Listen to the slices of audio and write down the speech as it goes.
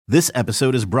This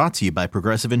episode is brought to you by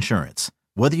Progressive Insurance.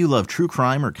 Whether you love true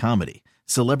crime or comedy,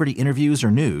 celebrity interviews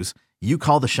or news, you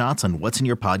call the shots on what's in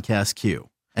your podcast queue.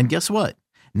 And guess what?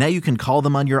 Now you can call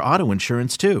them on your auto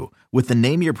insurance too with the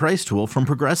Name Your Price tool from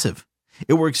Progressive.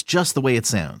 It works just the way it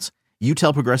sounds. You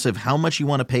tell Progressive how much you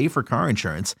want to pay for car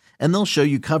insurance, and they'll show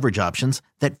you coverage options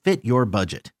that fit your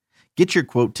budget. Get your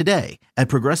quote today at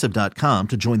Progressive.com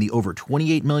to join the over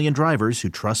 28 million drivers who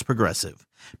trust Progressive.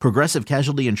 Progressive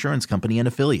Casualty Insurance Company and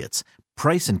Affiliates.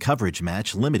 Price and coverage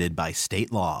match limited by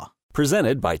state law.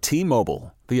 Presented by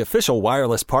T-Mobile, the official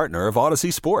wireless partner of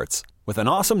Odyssey Sports. With an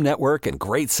awesome network and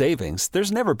great savings,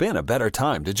 there's never been a better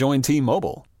time to join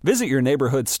T-Mobile. Visit your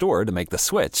neighborhood store to make the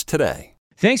switch today.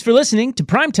 Thanks for listening to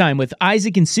Primetime with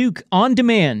Isaac and Suk on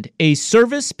Demand, a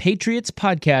Service Patriots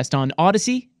podcast on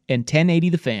Odyssey and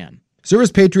 1080 The Fan.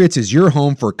 Service Patriots is your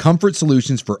home for comfort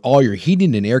solutions for all your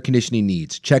heating and air conditioning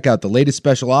needs. Check out the latest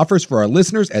special offers for our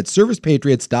listeners at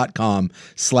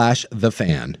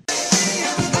servicepatriots.com/thefan.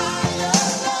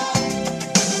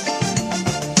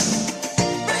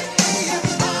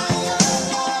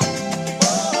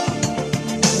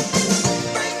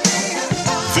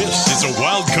 This is a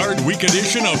Wild Card Week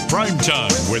edition of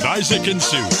Primetime with Isaac and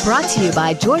Sue. Brought to you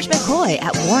by George McCoy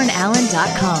at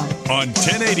WarrenAllen.com. On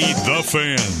 1080 The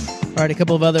Fan. All right, a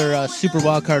couple of other Super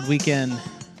Wildcard Weekend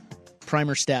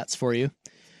primer stats for you.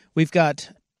 We've got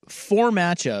 4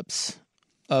 matchups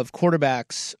of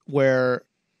quarterbacks where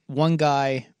one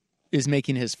guy is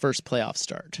making his first playoff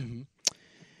start. Mm-hmm.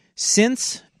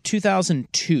 Since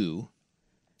 2002,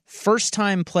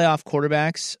 first-time playoff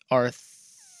quarterbacks are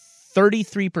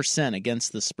 33%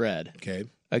 against the spread. Okay.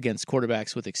 Against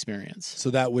quarterbacks with experience. So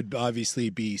that would obviously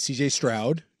be C.J.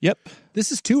 Stroud. Yep.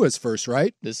 This is Tua's first,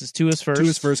 right? This is Tua's first.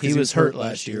 Tua's first because he was hurt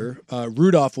last year.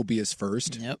 Rudolph will be his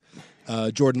first. Yep.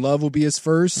 Jordan Love will be his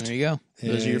first. There you go.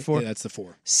 Those are your 4. Yeah, that's the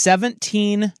 4.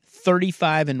 17,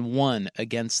 35, and 1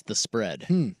 against the spread,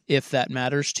 if that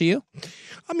matters to you.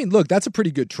 I mean, look, that's a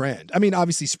pretty good trend. I mean,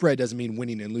 obviously spread doesn't mean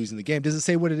winning and losing the game. Does it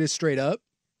say what it is straight up?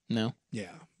 No.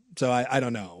 Yeah. So I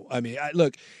don't know. I mean,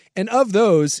 look, and of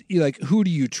those, who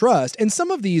do you trust? And some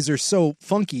of these are so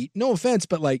funky. No offense,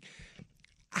 but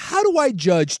how do I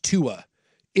judge Tua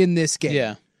in this game?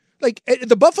 Yeah.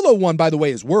 The Buffalo one, by the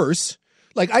way, is worse.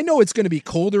 I know it's going to be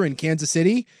colder in Kansas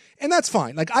City, and that's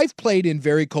fine. I've played in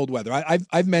very cold weather.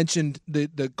 I've mentioned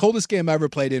the coldest game I ever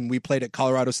played in, we played at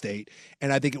Colorado State,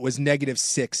 and I think it was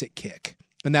 -6 at kick.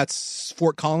 And that's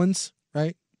Fort Collins,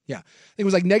 right? Yeah. I think it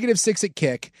was -6 at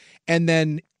kick, and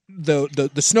then the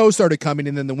snow started coming,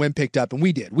 and then the wind picked up, and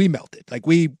we melted.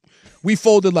 We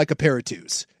folded like a pair of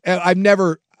twos. I've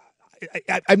never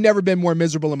been more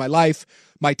miserable in my life.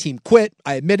 My team quit.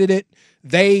 I admitted it.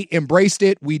 They embraced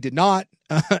it. We did not.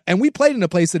 And we played in a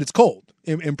place that it's cold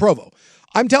in Provo.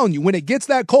 I'm telling you, when it gets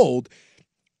that cold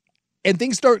and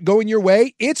things start going your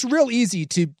way, it's real easy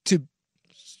to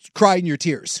cry in your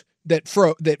tears that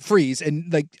freeze.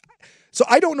 And so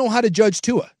I don't know how to judge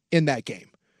Tua in that game.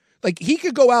 He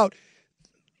could go out.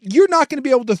 You're not going to be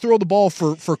able to throw the ball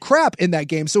for crap in that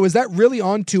game. So is that really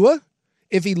on Tua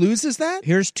if he loses that?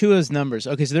 Here's Tua's numbers.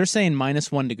 Okay, so they're saying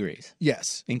 -1 degrees.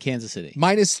 Yes. In Kansas City.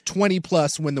 -20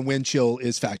 plus when the wind chill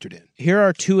is factored in. Here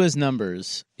are Tua's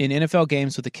numbers in NFL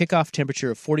games with a kickoff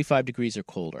temperature of 45 degrees or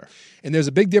colder. And there's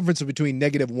a big difference between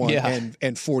 -1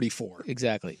 and 44.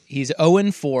 Exactly. He's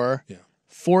 0-4, Yeah.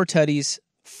 4 tutties,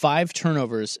 5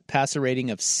 turnovers, passer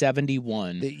rating of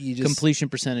 71, completion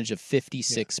percentage of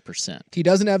 56%. He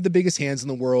doesn't have the biggest hands in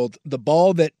the world. The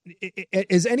ball that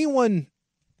is anyone,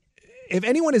 if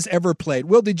anyone has ever played,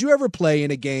 Will, did you ever play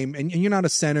in a game, and you're not a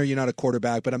center, you're not a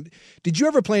quarterback, but did you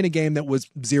ever play in a game that was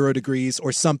 0 degrees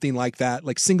or something like that,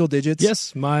 single digits?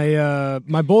 Yes, my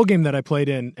bowl game that I played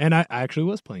in, and I actually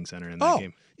was playing center in that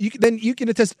game. Then you can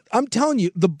attest. I'm telling you,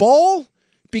 the ball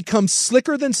becomes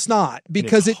slicker than snot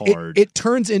because it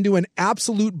turns into an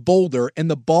absolute boulder,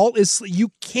 and the ball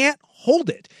you can't hold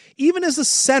it. Even as a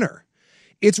center,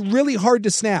 it's really hard to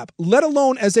snap, let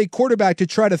alone as a quarterback to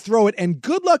try to throw it. And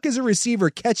good luck as a receiver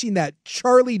catching that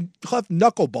Charlie Huff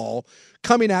knuckleball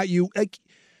coming at you.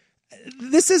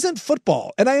 This isn't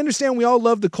football. And I understand we all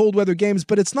love the cold weather games,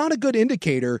 but it's not a good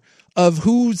indicator of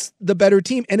who's the better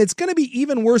team. And it's going to be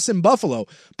even worse in Buffalo.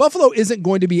 Buffalo isn't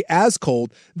going to be as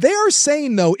cold. They are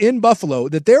saying, though, in Buffalo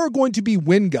that there are going to be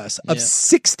wind gusts of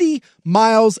 60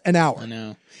 miles an hour. I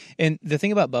know. And the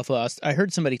thing about Buffalo, I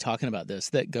heard somebody talking about this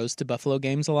that goes to Buffalo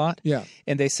games a lot. Yeah.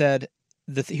 And they said,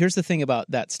 here's the thing about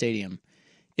that stadium.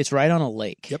 It's right on a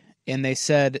lake. Yep. And they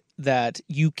said that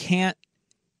you can't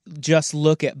just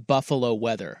look at Buffalo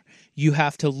weather. You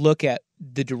have to look at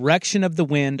the direction of the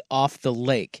wind off the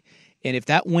lake. And if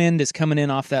that wind is coming in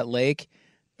off that lake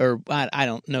or I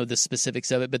don't know the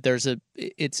specifics of it, but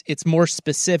it's more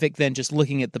specific than just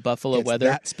looking at the Buffalo weather.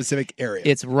 That specific area.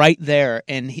 It's right there,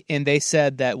 and they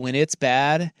said that when it's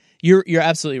bad, you're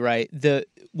absolutely right.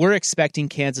 We're expecting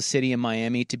Kansas City and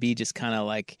Miami to be just kind of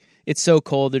like, it's so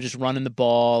cold, they're just running the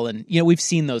ball, and we've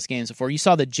seen those games before. You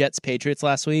saw the Jets-Patriots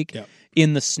last week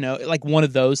in the snow, like one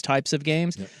of those types of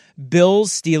games.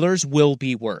 Bills-Steelers will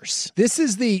be worse. Because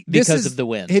of the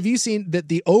wind. Have you seen that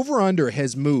the over-under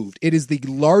has moved? It is the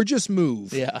largest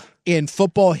move in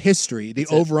football history, the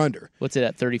over-under. What's it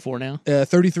at, 34 now?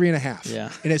 33.5.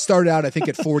 Yeah. And it started out, I think,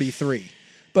 at 43.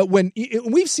 But when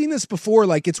we've seen this before,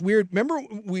 like it's weird. Remember,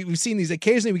 we've seen these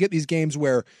occasionally. We get these games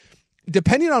where,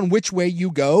 depending on which way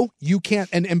you go, you can't.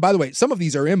 And by the way, some of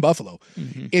these are in Buffalo.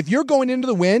 Mm-hmm. If you're going into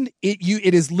the wind,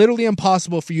 it is literally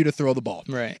impossible for you to throw the ball.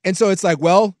 Right. And so it's like,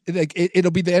 well,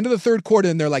 it'll be the end of the third quarter,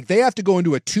 and they're like, they have to go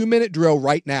into a 2-minute drill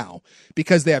right now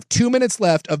because they have 2 minutes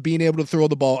left of being able to throw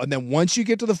the ball. And then once you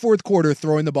get to the fourth quarter,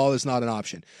 throwing the ball is not an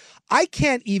option. I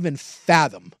can't even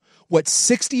fathom what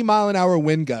 60-mile-an-hour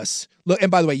wind gusts. Look,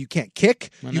 and by the way, you can't kick,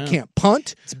 you can't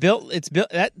punt. It's built.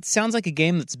 That sounds like a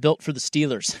game that's built for the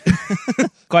Steelers.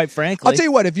 Quite frankly, I'll tell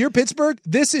you what. If you're Pittsburgh,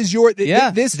 this is your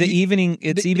evening.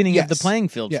 It's evening of the playing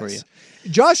field for you.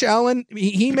 Josh Allen,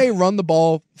 he may run the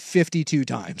ball 52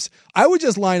 times. I would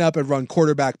just line up and run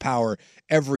quarterback power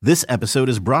every. This episode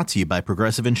is brought to you by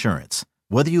Progressive Insurance.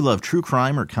 Whether you love true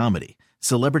crime or comedy,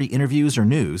 celebrity interviews or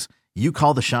news, you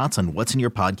call the shots on what's in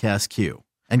your podcast queue.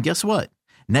 And guess what?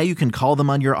 Now you can call them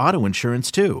on your auto insurance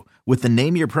too with the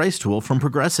Name Your Price tool from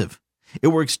Progressive. It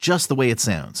works just the way it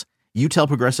sounds. You tell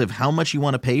Progressive how much you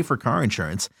want to pay for car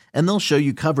insurance, and they'll show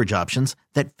you coverage options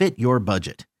that fit your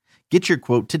budget. Get your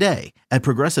quote today at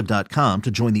Progressive.com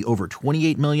to join the over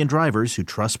 28 million drivers who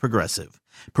trust Progressive.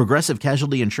 Progressive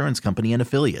Casualty Insurance Company and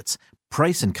Affiliates.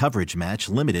 Price and coverage match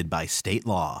limited by state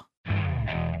law.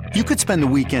 You could spend the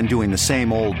weekend doing the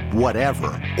same old whatever,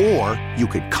 or you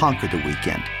could conquer the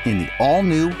weekend in the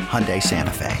all-new Hyundai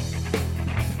Santa Fe.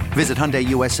 Visit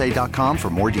HyundaiUSA.com for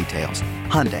more details.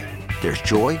 Hyundai, there's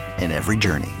joy in every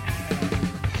journey.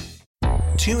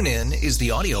 TuneIn is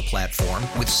the audio platform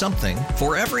with something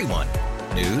for everyone.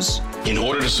 News. In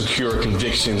order to secure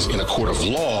convictions in a court of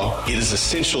law, it is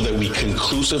essential that we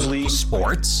conclusively.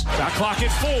 Sports. Shot clock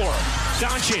at 4.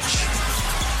 Doncic.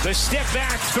 The step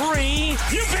back 3.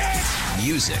 You bet.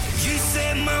 Music. You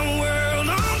set my world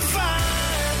on fire.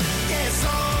 Yes,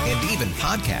 and even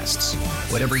podcasts.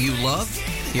 Whatever you love,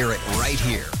 hear it right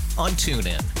here on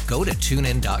TuneIn. Go to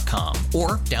TuneIn.com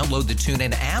or download the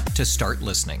TuneIn app to start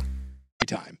listening.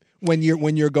 Time when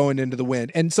you're going into the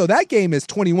wind. And so that game is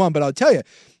 21, but I'll tell you,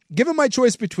 given my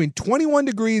choice between 21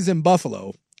 degrees in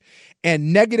Buffalo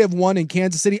and -1 in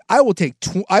Kansas City, I will take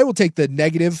the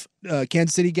negative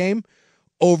Kansas City game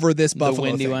over this Buffalo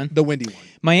windy thing. one. The windy one.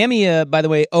 Miami, by the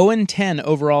way, 0-10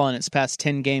 overall in its past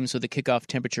 10 games with a kickoff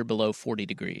temperature below 40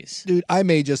 degrees. Dude, I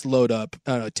may just load up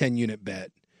a 10-unit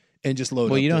bet and just load up.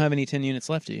 Well, you don't have any 10 units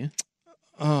left, do you?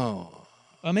 Oh.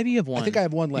 Well, maybe you have one. I think I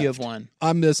have one left. You have one.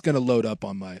 I'm just going to load up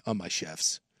on my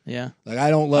chefs. Yeah. Like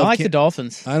I like the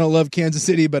Dolphins. I don't love Kansas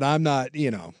City, but I'm not,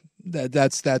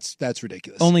 that's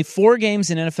ridiculous. Only 4 games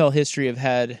in NFL history have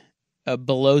had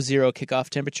below zero kickoff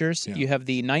temperatures. Yeah. You have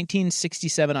the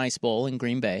 1967 Ice Bowl in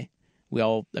Green Bay.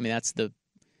 That's the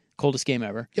coldest game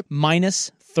ever. Yep.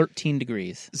 Minus 13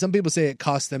 degrees. Some people say it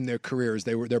cost them their careers.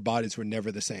 Their bodies were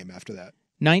never the same after that.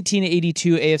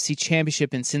 1982 AFC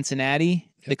Championship in Cincinnati.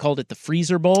 Yep. They called it the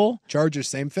Freezer Bowl. Chargers,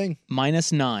 same thing.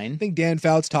 Minus 9. I think Dan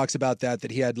Fouts talks about that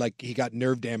he got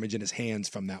nerve damage in his hands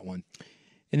from that one.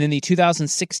 And then the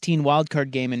 2016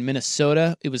 wildcard game in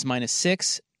Minnesota, it was minus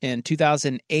 6. And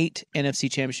 2008 NFC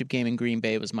Championship game in Green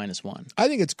Bay was minus 1. I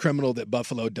think it's criminal that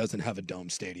Buffalo doesn't have a dome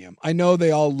stadium. I know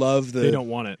they all love They don't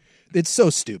want it. It's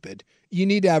so stupid. You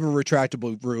need to have a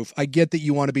retractable roof. I get that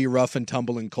you want to be rough and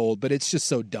tumble and cold, but it's just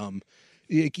so dumb.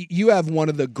 You have one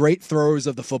of the great throwers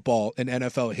of the football in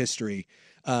NFL history,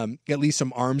 at least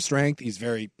some arm strength. He's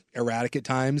very erratic at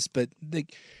times, but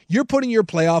you're putting your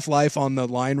playoff life on the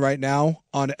line right now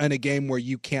on a game where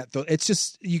you can't throw. It's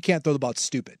just you can't throw the ball. It's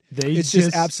stupid. It's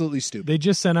just absolutely stupid. They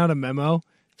just sent out a memo.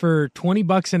 For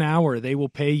 $20 an hour, they will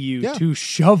pay you to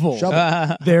shovel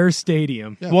their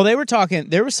stadium. Yeah. Well, they were talking.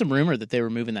 There was some rumor that they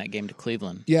were moving that game to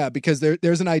Cleveland. Yeah, because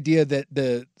there's an idea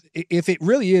that if it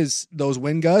really is those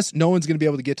wind gusts, no one's going to be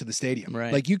able to get to the stadium.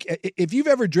 Right. Like if you've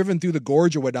ever driven through the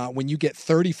gorge or whatnot, when you get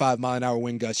 35-mile-an-hour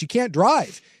wind gusts, you can't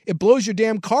drive. It blows your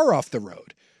damn car off the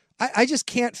road. I just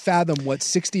can't fathom what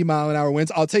 60-mile-an-hour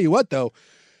winds. I'll tell you what, though.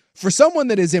 For someone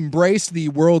that has embraced the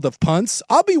world of punts,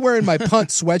 I'll be wearing my punt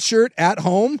sweatshirt at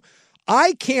home.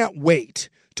 I can't wait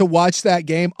to watch that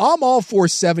game, I'm all for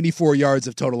 74 yards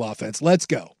of total offense. Let's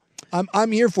go.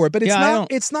 I'm here for it, but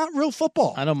it's not real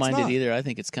football. I don't mind it either. I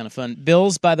think it's kind of fun.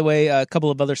 Bills, by the way, a couple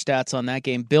of other stats on that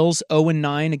game. Bills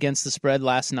 0-9 against the spread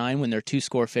last 9 when they're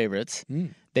 2-score favorites.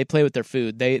 They play with their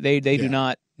food. They do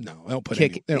not. No, they don't put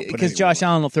kick because Josh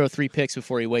Allen will throw 3 picks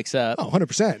before he wakes up. Oh,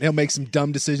 100%. He'll make some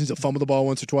dumb decisions. He'll fumble the ball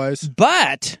once or twice.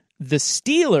 But the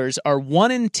Steelers are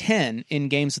 1-10 in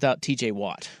games without T.J.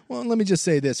 Watt. Well, let me just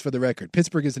say this for the record: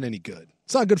 Pittsburgh isn't any good.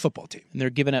 It's not a good football team. And they're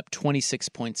giving up 26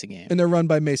 points a game. And they're run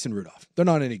by Mason Rudolph. They're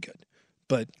not any good.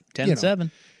 But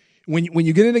 10-7. When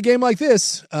you get in a game like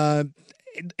this,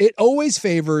 it always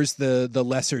favors the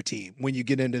lesser team when you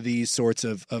get into these sorts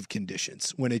of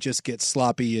conditions, when it just gets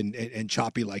sloppy and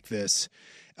choppy like this.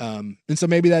 And so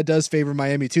maybe that does favor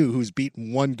Miami too, who's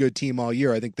beaten one good team all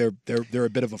year. I think they're a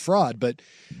bit of a fraud, but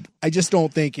I just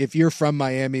don't think if you're from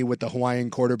Miami with the Hawaiian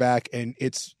quarterback and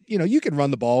it's, you can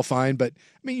run the ball fine, but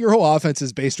I mean, your whole offense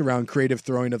is based around creative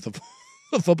throwing of the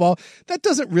football. That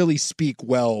doesn't really speak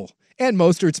well. And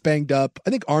Mostert's banged up. I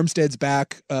think Armstead's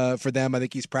back for them. I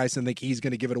think he's pricing. I think he's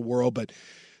going to give it a whirl, but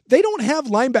they don't have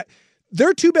linebacker.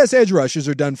 Their 2 best edge rushers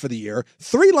are done for the year.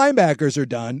 3 linebackers are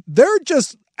done. They're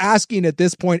just asking at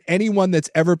this point anyone that's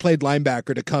ever played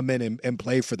linebacker to come in and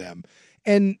play for them.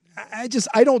 And I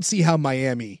don't see how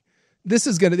Miami, this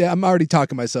is going to, I'm already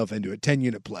talking myself into it.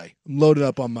 10-unit play. I'm loaded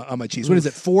up on my Chiefs. What is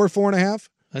it? 4.5?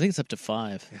 I think it's up to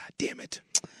 5. God damn it.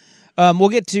 We'll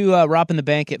get to Rop in the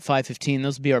Bank at 5:15.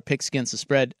 Those will be our picks against the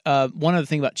spread. One other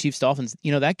thing about Chiefs-Dolphins,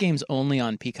 that game's only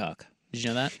on Peacock. Did you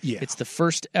know that? Yeah. It's the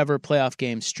first ever playoff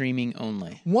game streaming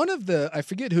only. One of the, I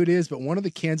forget who it is, but one of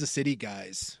the Kansas City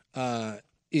guys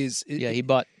he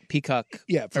bought Peacock.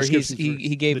 Yeah, or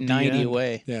he gave 90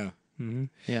 away. Yeah. Mm-hmm.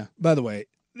 Yeah. By the way,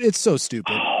 it's so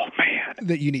stupid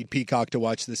that you need Peacock to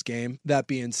watch this game. That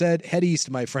being said, head east,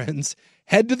 my friends.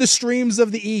 Head to the streams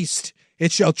of the east.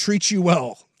 It shall treat you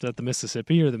well. Is that the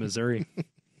Mississippi or the Missouri?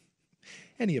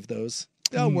 Any of those.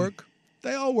 They all work.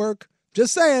 They all work.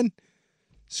 Just saying.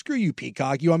 Screw you,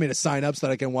 Peacock. You want me to sign up so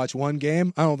that I can watch one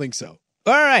game? I don't think so.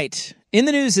 All right. In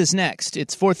the News is next.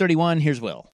 It's 4:31. Here's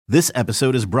Will. This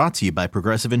episode is brought to you by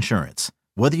Progressive Insurance.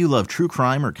 Whether you love true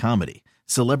crime or comedy,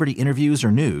 celebrity interviews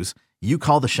or news, you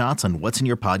call the shots on what's in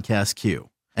your podcast queue.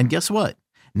 And guess what?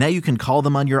 Now you can call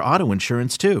them on your auto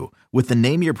insurance too with the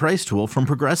Name Your Price tool from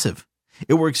Progressive.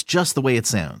 It works just the way it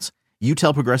sounds. You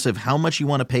tell Progressive how much you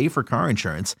want to pay for car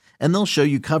insurance, and they'll show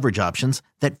you coverage options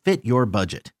that fit your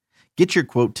budget. Get your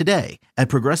quote today at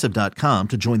Progressive.com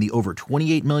to join the over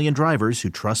 28 million drivers who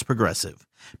trust Progressive.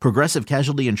 Progressive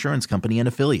Casualty Insurance Company and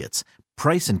Affiliates.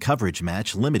 Price and coverage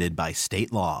match limited by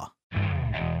state law.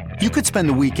 You could spend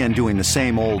the weekend doing the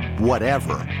same old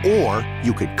whatever, or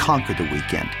you could conquer the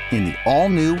weekend in the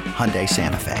all-new Hyundai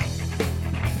Santa Fe.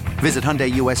 Visit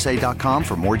HyundaiUSA.com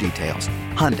for more details.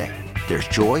 Hyundai, there's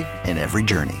joy in every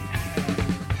journey.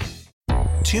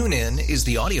 TuneIn is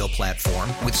the audio platform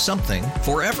with something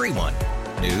for everyone.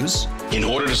 News. In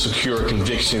order to secure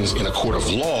convictions in a court of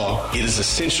law, it is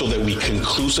essential that we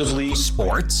conclusively.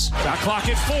 Sports. Shot clock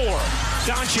at 4.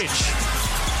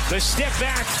 Doncic. The step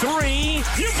back 3.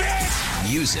 You bet.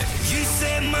 Music. You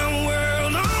set my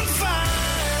world on fire.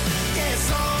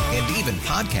 Yes, and even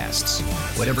podcasts.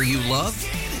 Whatever you love,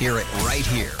 hear it right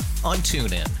here on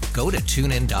TuneIn. Go to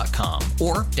TuneIn.com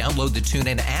or download the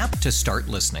TuneIn app to start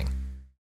listening.